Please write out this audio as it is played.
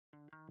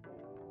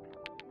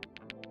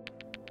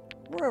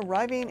We're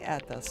arriving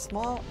at the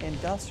small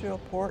industrial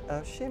port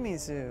of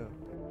Shimizu.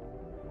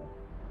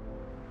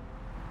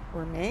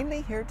 We're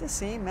mainly here to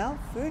see Mount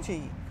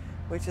Fuji,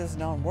 which is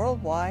known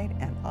worldwide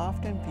and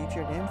often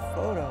featured in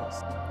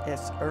photos.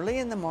 It's early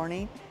in the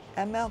morning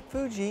and Mount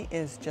Fuji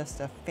is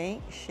just a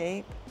faint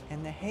shape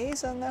in the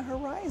haze on the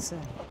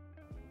horizon.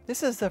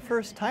 This is the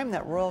first time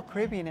that Royal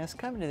Caribbean has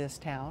come to this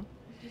town,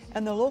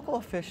 and the local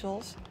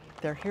officials,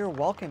 they're here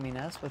welcoming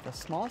us with a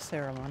small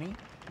ceremony,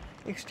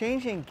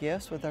 exchanging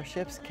gifts with our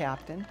ship's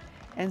captain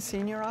and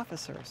senior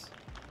officers.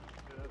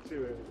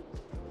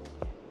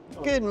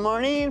 Good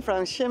morning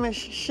from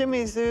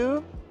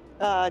Shimizu,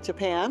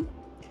 Japan.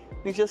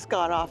 We just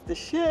got off the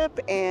ship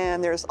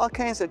and there's all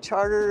kinds of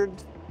chartered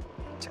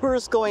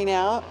tours going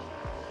out.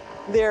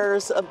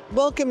 There's a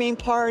welcoming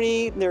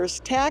party,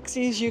 there's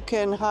taxis you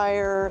can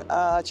hire,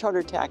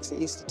 chartered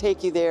taxis to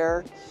take you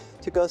there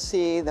to go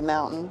see the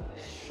mountain.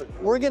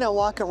 We're gonna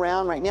walk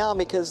around right now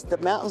because the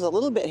mountain's a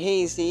little bit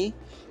hazy,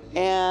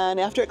 and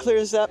after it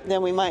clears up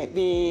then we might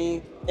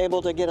be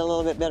able to get a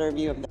little bit better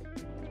view of that.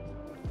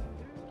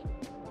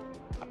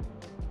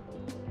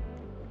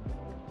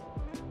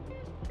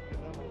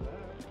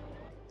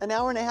 An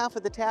hour and a half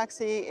with the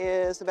taxi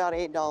is about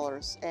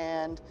 $8,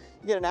 and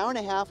you get an hour and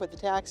a half with the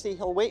taxi.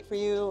 He'll wait for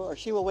you, or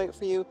she will wait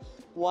for you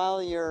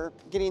while you're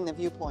getting the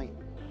viewpoint.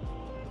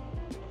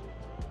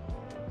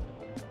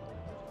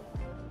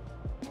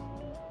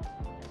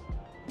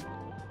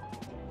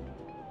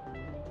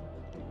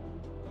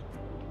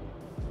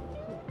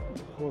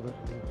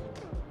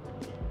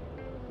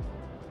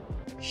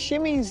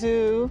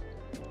 Shimizu,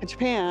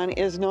 Japan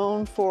is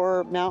known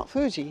for Mount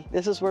Fuji.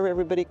 This is where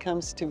everybody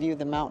comes to view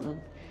the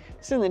mountain.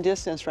 It's in the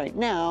distance right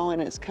now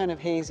and it's kind of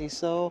hazy,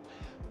 so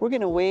we're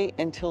gonna wait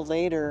until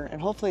later and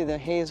hopefully the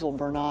haze will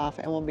burn off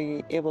and we'll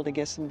be able to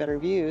get some better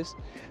views.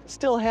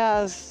 Still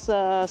has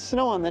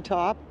snow on the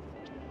top,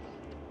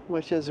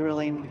 which is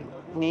really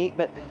neat,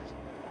 but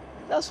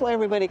that's why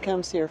everybody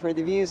comes here, for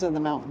the views of the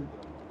mountain.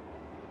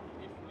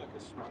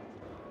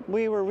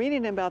 We were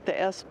reading about the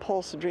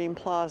Shimizu Dream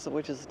Plaza,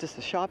 which is just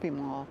a shopping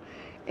mall,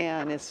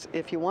 and it's,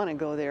 if you want to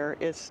go there,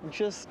 it's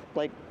just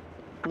like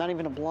not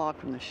even a block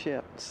from the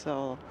ship.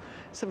 So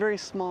it's a very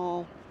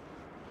small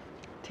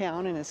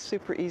town and it's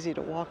super easy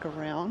to walk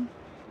around.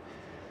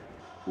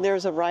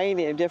 There's a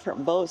variety of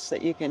different boats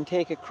that you can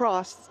take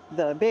across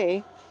the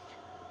bay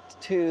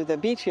to the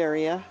beach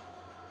area,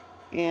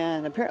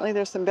 and apparently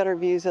there's some better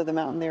views of the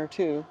mountain there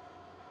too.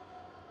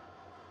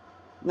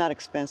 Not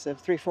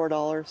expensive, $3 or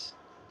 $4.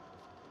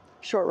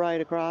 Short ride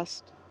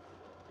across.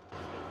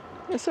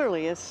 It's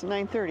early, it's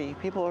 9:30.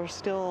 People are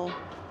still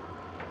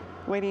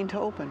waiting to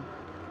open.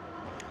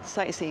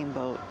 Sightseeing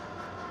boat.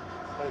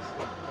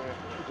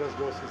 Just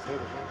goes instead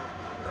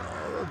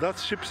of that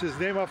ship's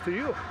name after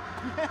you.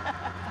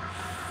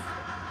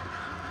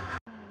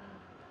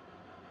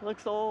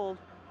 Looks old.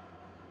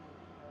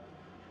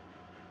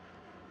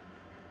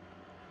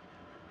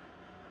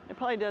 It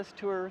probably does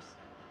tours,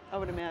 I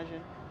would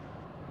imagine.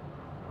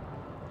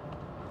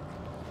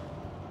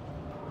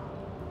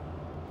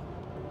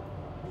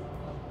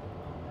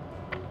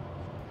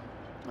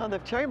 Oh, the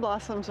cherry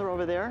blossoms are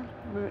over there.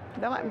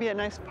 That might be a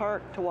nice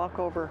park to walk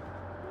over.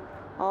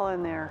 All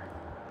in there.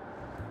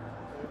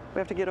 We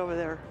have to get over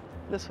there,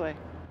 this way.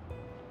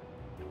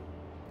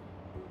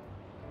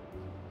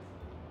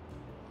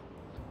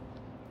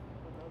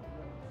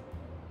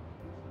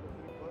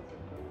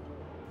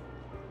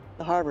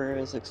 The harbor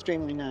is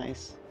extremely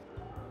nice.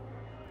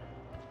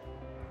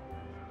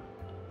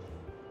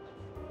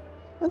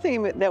 One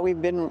thing that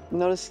we've been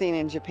noticing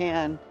in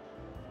Japan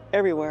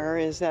everywhere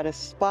is that it's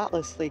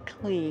spotlessly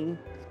clean.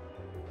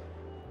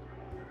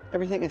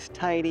 Everything is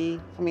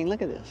tidy. I mean,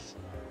 look at this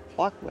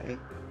walkway.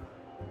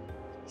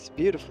 It's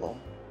beautiful.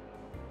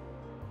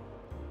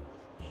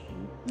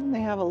 And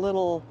they have a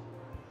little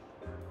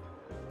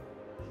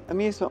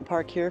amusement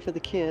park here for the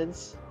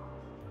kids.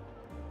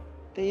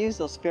 They use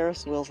those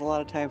Ferris wheels a lot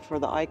of time for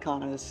the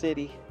icon of the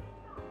city.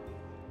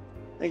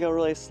 They go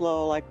really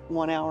slow, like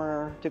 1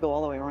 hour to go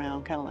all the way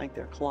around, kind of like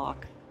their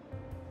clock.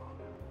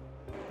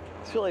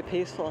 It's really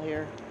peaceful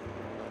here.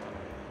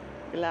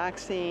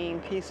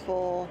 Relaxing,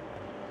 peaceful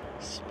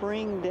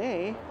spring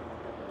day.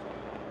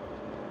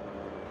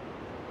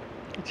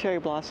 The cherry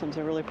blossoms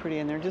are really pretty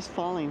and they're just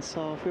falling,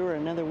 so if we were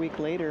another week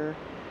later,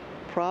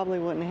 probably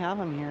wouldn't have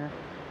them here.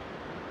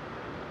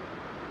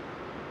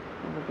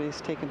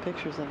 Everybody's taking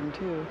pictures of them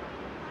too.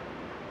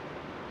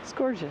 It's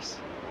gorgeous.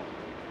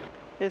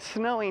 It's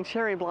snowing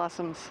cherry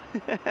blossoms.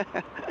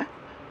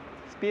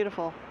 It's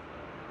beautiful.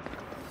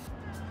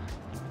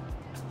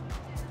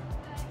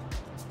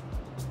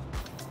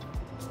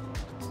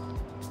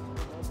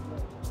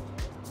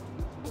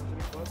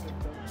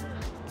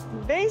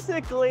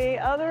 Basically,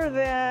 other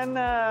than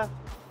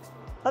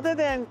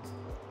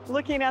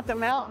looking at the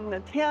mountain, the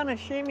town of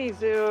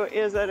Shimizu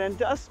is an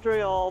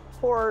industrial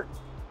port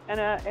and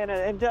an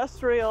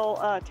industrial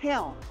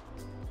town.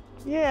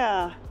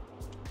 Yeah.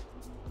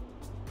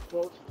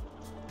 Well,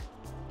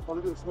 look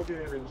at the smoking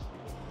areas.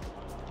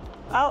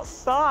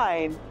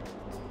 Outside.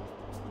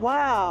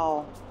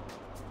 Wow.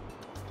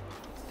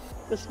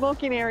 The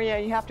smoking area,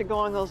 you have to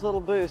go in those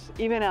little booths,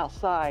 even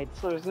outside.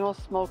 So there's no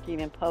smoking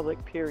in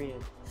public,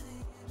 period.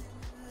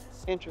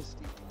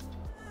 Interesting.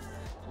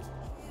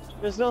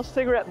 There's no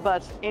cigarette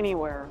butts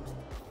anywhere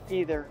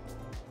either.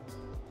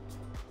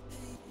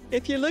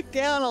 If you look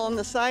down on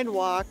the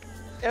sidewalk,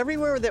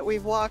 everywhere that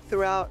we've walked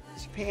throughout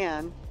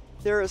Japan,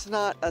 there is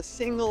not a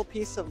single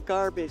piece of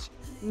garbage,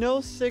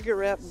 no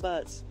cigarette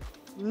butts,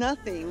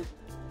 nothing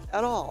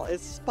at all.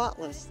 It's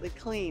spotless, they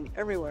clean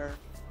everywhere.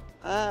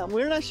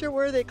 We're not sure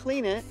where they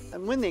clean it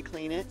and when they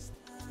clean it,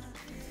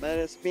 but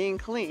it's being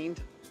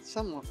cleaned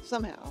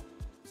somehow.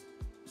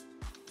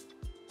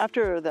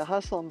 After the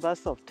hustle and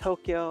bustle of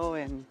Tokyo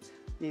and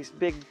these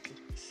big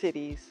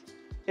cities,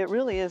 it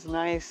really is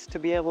nice to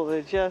be able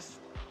to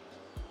just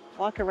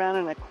walk around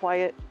in a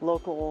quiet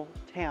local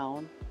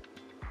town,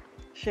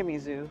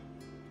 Shimizu.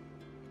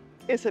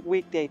 It's a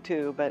weekday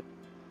too, but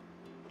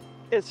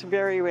it's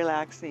very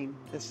relaxing.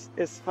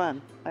 It's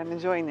fun. I'm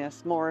enjoying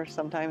this more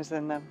sometimes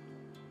than the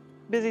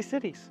busy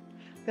cities.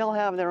 They'll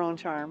have their own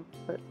charm,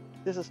 but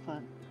this is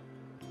fun.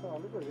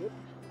 Oh, look at it.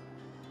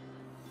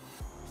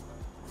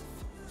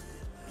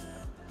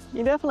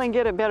 You definitely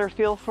get a better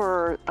feel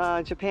for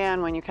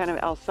Japan when you're kind of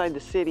outside the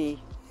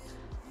city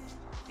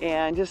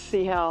and just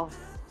see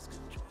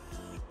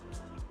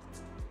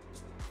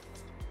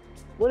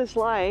what it's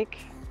like.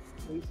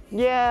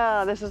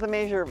 Yeah, this is a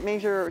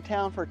major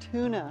town for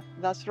tuna.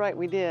 That's right,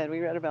 we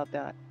read about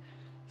that.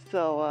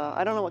 So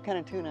I don't know what kind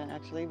of tuna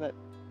actually, but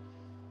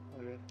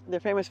they're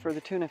famous for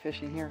the tuna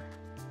fishing here.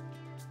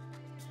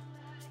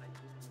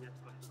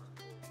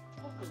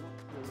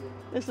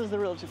 This is the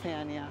real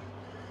Japan, yeah.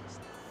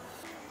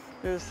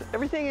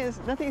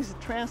 Nothing's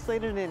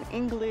translated in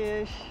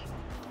English.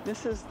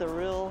 This is the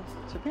real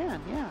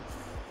Japan, yeah.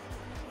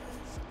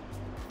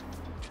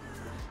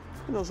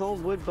 Those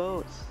old wood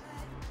boats.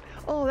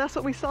 Oh, that's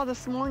what we saw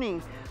this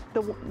morning.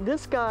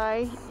 This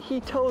guy, he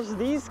tows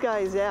these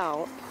guys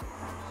out.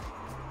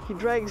 He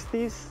drags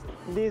these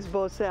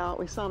boats out.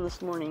 We saw him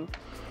this morning.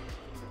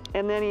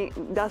 And then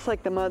that's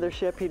like the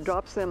mothership. He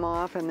drops them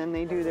off and then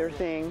they do their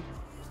thing.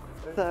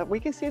 So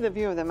we can see the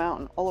view of the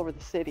mountain all over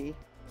the city.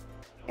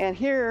 And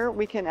here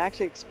we can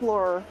actually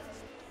explore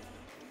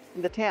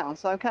the town.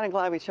 So I'm kind of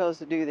glad we chose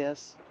to do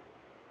this.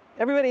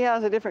 Everybody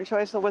has a different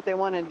choice of what they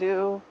want to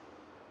do.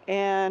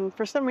 And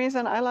for some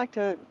reason, I like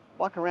to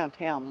walk around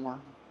town more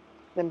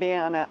than being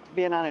on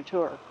a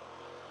tour.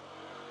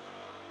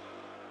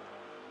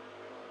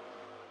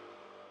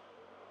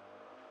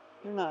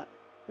 You're not.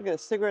 Look at the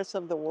cigarettes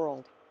of the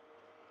world.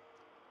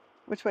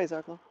 Which way,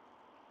 Zarko?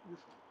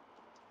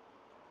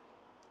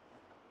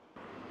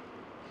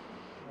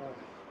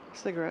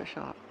 Cigarette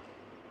shop.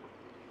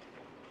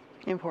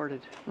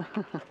 Imported.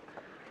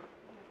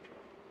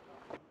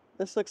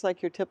 This looks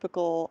like your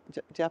typical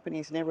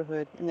Japanese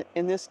neighborhood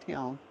in this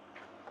town.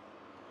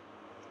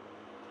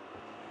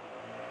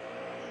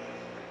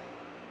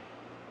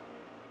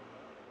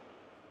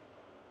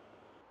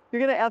 You're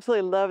going to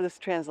absolutely love this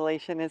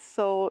translation. It's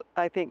so,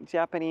 I think,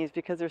 Japanese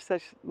because they're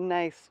such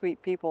nice,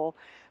 sweet people.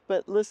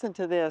 But listen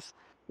to this.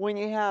 When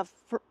you have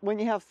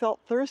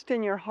felt thirst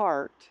in your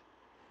heart,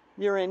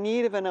 you're in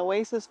need of an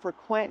oasis for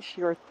quench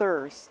your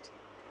thirst.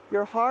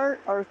 Your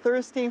heart are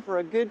thirsting for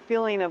a good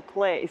feeling of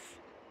place.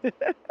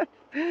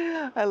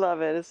 I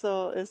love it. It's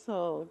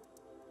so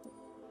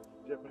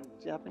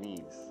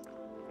Japanese.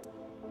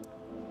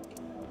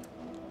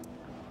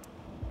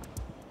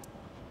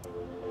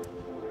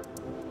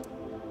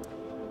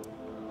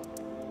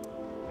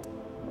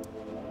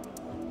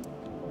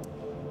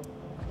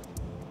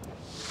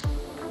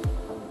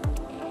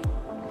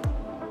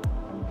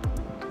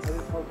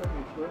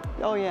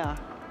 Oh yeah.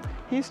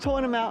 He's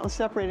towing them out and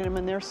separated them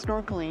and they're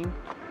snorkeling.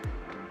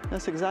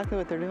 That's exactly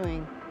what they're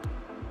doing.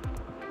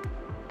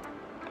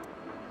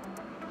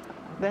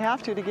 They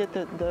have to get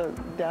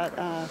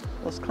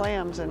those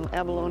clams and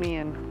abalone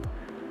and,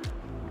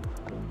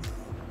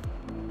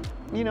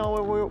 you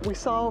know, we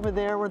saw over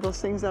there where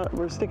those things that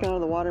were sticking out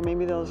of the water,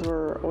 maybe those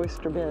were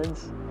oyster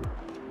beds.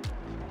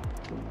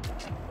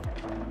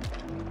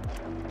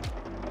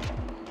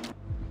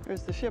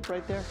 There's the ship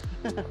right there.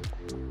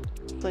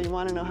 So you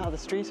want to know how the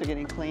streets are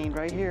getting cleaned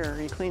right here.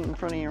 You clean in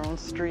front of your own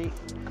street,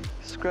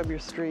 scrub your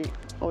street.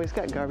 Oh, he's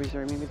got garbage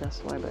there, maybe that's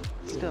why, but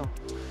still,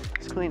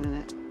 he's cleaning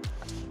it.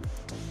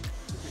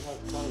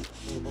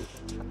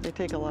 They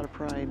take a lot of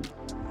pride.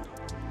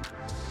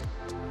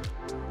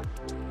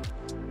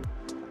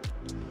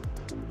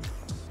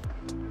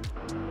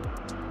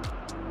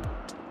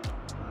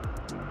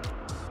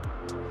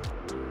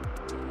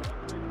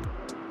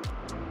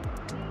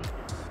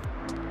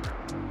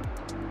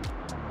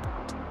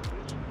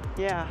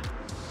 Yeah,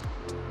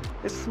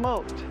 it's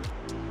smoked.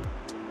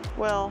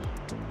 Well,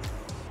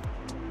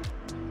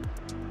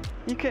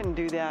 you couldn't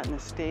do that in the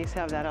States,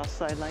 have that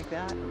outside like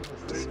that,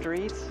 the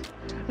streets.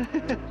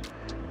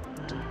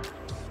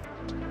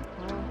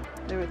 Well,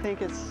 they would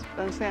think it's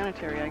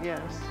unsanitary, I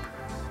guess.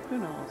 Who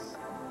knows?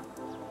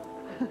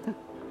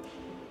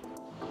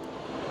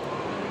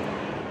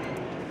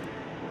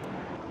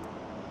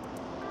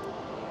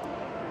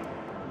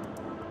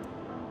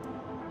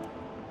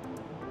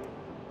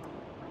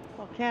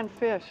 Canned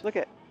fish. Look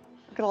at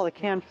all the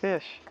canned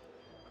fish.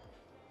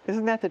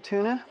 Isn't that the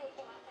tuna?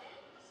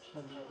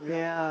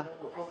 Yeah.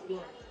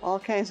 All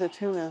kinds of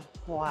tuna.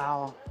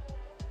 Wow.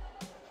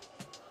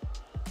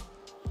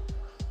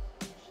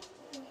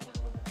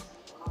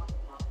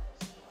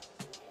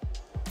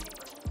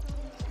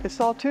 It's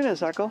all tuna,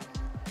 Zarko.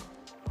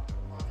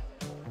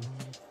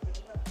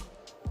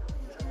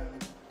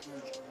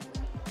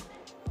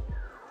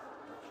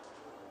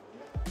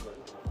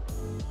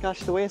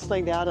 Gosh, the way it's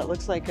laid out, it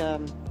looks like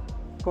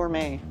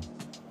gourmet.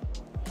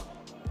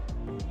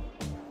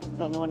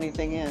 Don't know what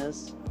anything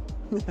is.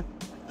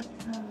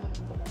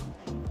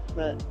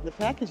 But the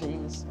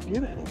packaging is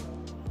beautiful.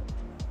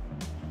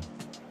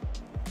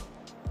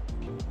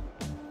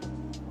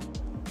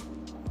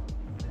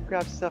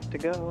 Grab stuff to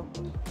go.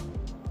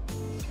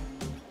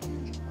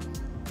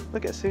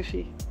 Look at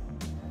sushi.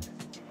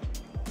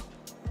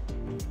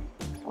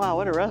 Wow,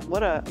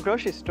 what a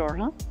grocery store,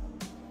 huh?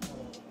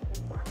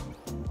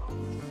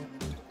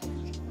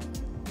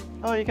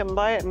 Oh, you can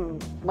buy it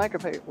and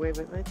microwave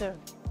it right there.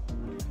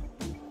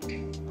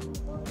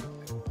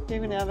 They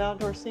even have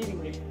outdoor seating.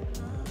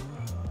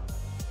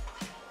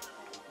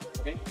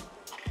 Okay.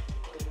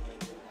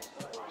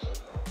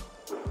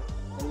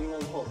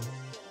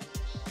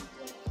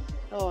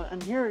 Oh,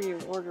 and here you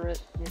order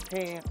it, you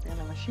pay it in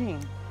a machine.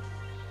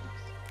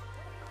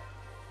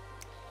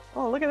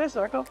 Oh, look at this,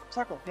 Zarko.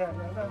 Zarko. Yeah.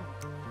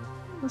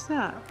 What's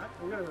that?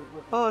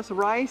 Oh, it's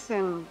rice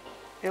and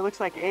it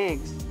looks like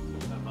eggs.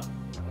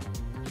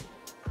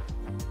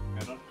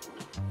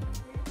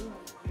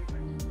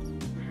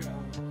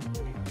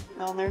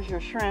 Oh, there's your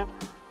shrimp.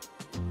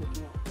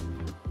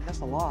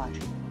 That's a lot.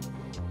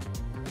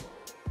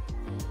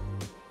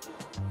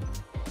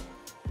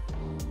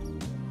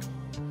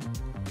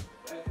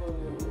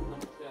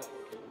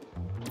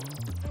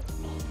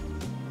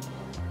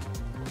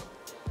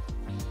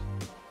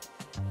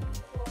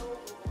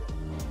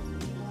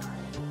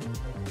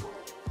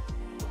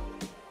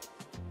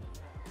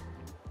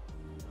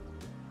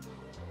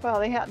 Well,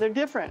 they're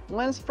different.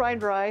 One's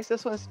fried rice,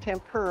 this one's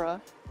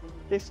tempura.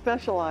 They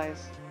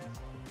specialize.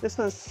 This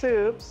one's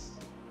soups.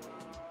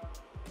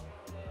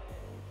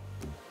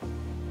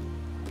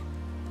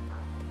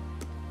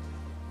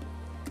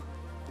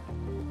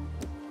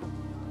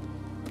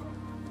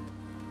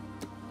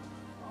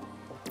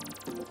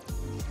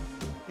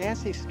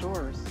 Fancy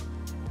stores.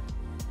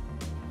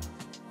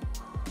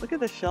 Look at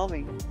the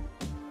shelving.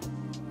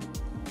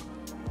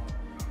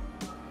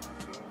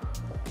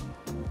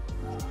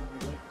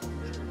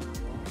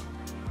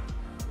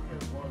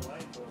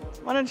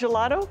 Want a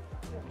gelato?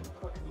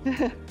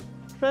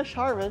 Fresh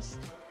harvest,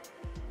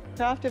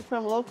 crafted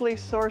from locally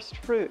sourced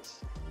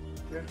fruits.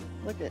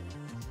 Look at.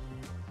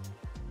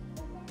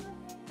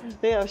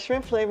 They have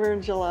shrimp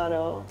flavored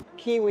gelato,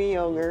 kiwi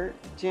yogurt,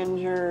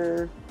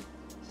 ginger,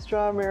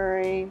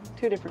 strawberry,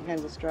 2 different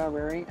kinds of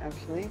strawberry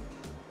actually.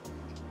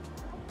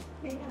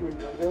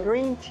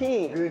 Green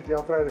tea. Green tea,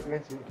 I'll try the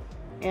green tea.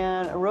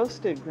 And a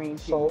roasted green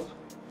tea. Salt.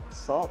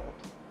 Salt.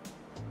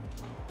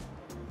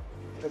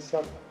 That's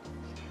some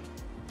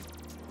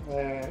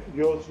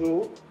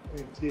yuzu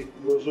in tea,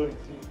 yuzu in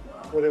tea,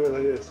 whatever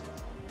that is.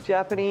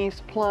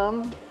 Japanese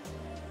plum,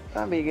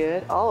 that'd be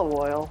good. Olive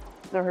oil,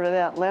 never heard of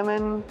that.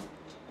 Lemon,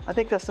 I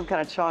think that's some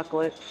kind of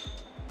chocolate.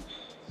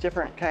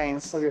 Different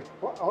kinds. Okay,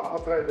 well,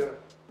 I'll try the.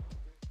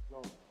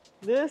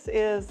 This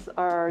is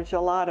our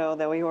gelato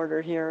that we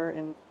ordered here,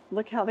 and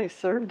look how they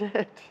served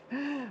it.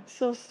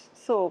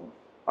 So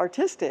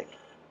artistic.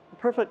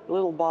 Perfect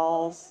little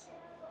balls.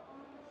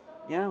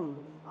 Yum.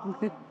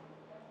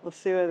 Let's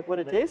see what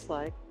it tastes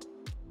like.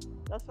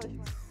 That's what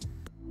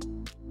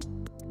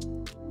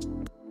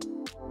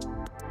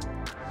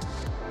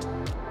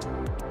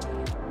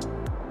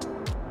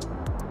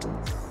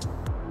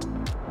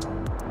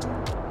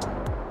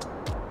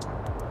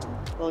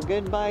Well,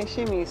 goodbye,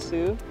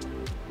 Shimizu.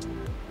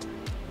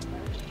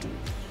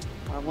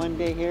 Our one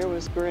day here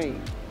was great.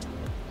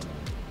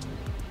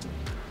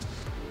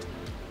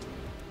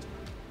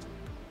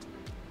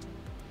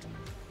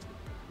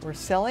 We're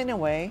sailing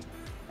away,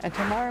 and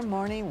tomorrow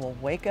morning we'll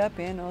wake up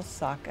in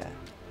Osaka.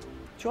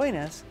 Join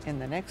us in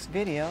the next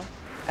video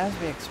as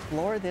we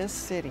explore this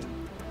city.